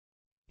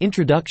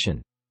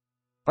Introduction.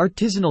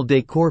 Artisanal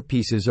decor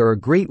pieces are a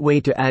great way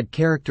to add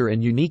character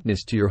and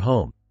uniqueness to your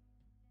home.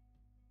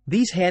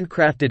 These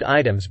handcrafted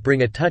items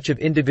bring a touch of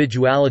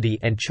individuality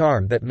and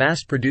charm that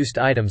mass-produced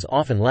items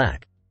often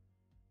lack.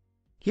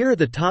 Here are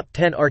the top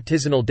 10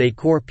 artisanal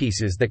decor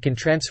pieces that can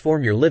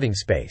transform your living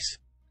space.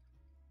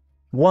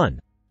 1.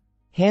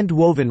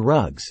 Hand-woven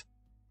rugs.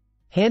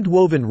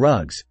 Hand-woven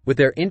rugs, with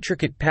their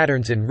intricate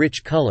patterns and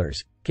rich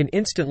colors, can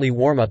instantly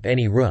warm up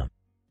any room.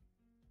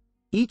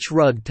 Each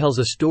rug tells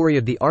a story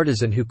of the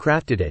artisan who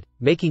crafted it,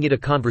 making it a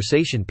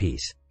conversation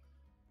piece.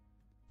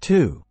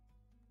 2.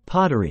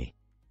 Pottery.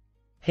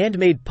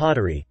 Handmade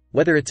pottery,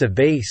 whether it's a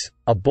vase,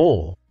 a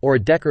bowl, or a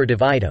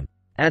decorative item,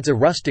 adds a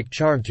rustic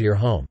charm to your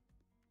home.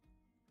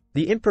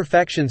 The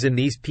imperfections in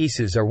these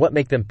pieces are what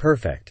make them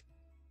perfect.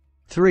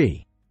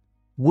 3.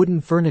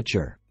 Wooden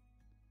furniture.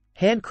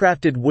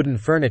 Handcrafted wooden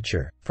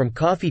furniture, from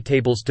coffee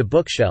tables to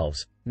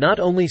bookshelves, not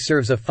only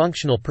serves a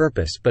functional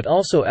purpose but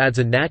also adds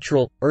a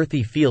natural,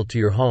 earthy feel to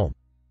your home.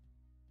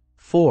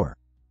 4.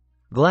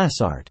 Glass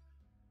art.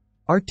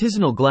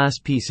 Artisanal glass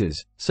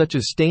pieces, such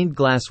as stained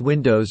glass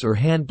windows or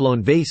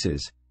hand-blown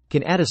vases,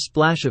 can add a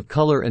splash of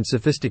color and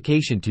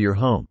sophistication to your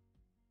home.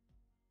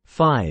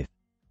 5.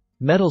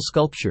 Metal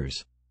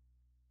sculptures.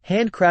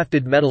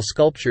 Handcrafted metal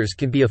sculptures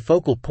can be a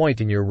focal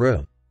point in your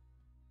room.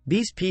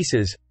 These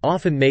pieces,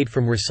 often made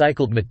from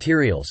recycled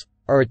materials,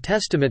 are a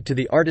testament to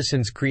the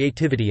artisan's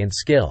creativity and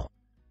skill.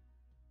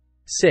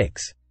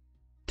 6.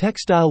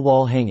 Textile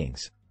wall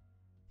hangings.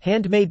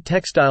 Handmade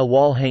textile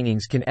wall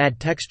hangings can add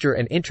texture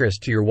and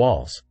interest to your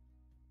walls.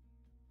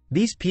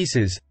 These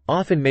pieces,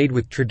 often made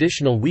with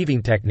traditional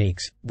weaving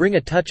techniques, bring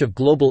a touch of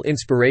global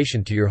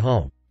inspiration to your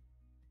home.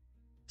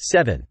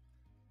 7.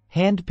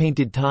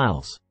 Hand-painted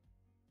tiles.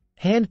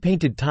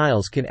 Hand-painted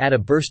tiles can add a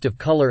burst of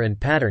color and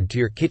pattern to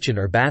your kitchen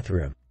or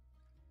bathroom.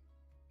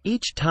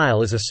 Each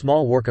tile is a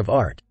small work of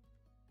art.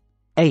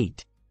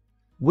 8.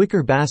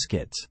 Wicker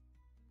baskets.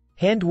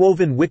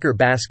 Hand-woven wicker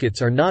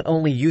baskets are not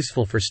only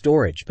useful for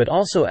storage but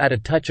also add a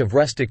touch of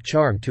rustic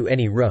charm to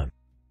any room.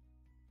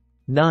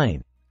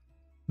 9.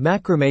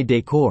 Macrame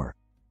decor.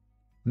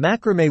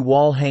 Macrame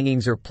wall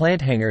hangings or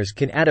plant hangers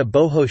can add a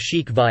boho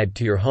chic vibe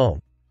to your home.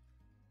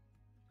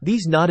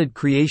 These knotted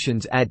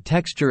creations add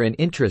texture and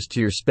interest to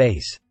your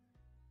space.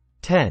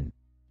 10.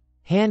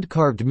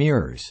 Hand-carved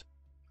mirrors.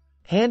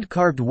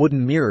 Hand-carved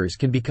wooden mirrors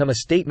can become a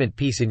statement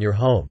piece in your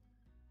home.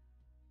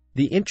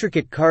 The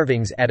intricate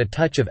carvings add a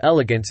touch of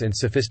elegance and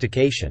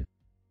sophistication.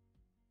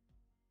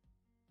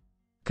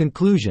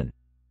 Conclusion.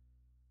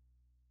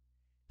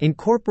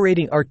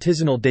 Incorporating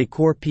artisanal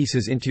decor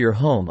pieces into your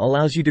home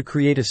allows you to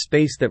create a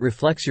space that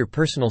reflects your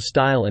personal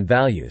style and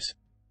values.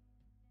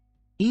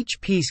 Each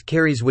piece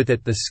carries with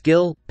it the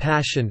skill,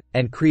 passion,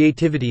 and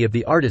creativity of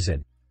the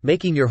artisan,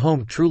 making your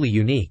home truly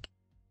unique.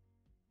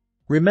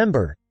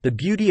 Remember, the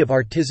beauty of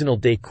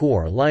artisanal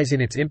decor lies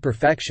in its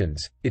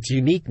imperfections, its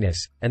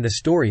uniqueness, and the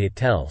story it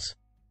tells.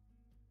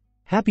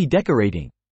 Happy decorating!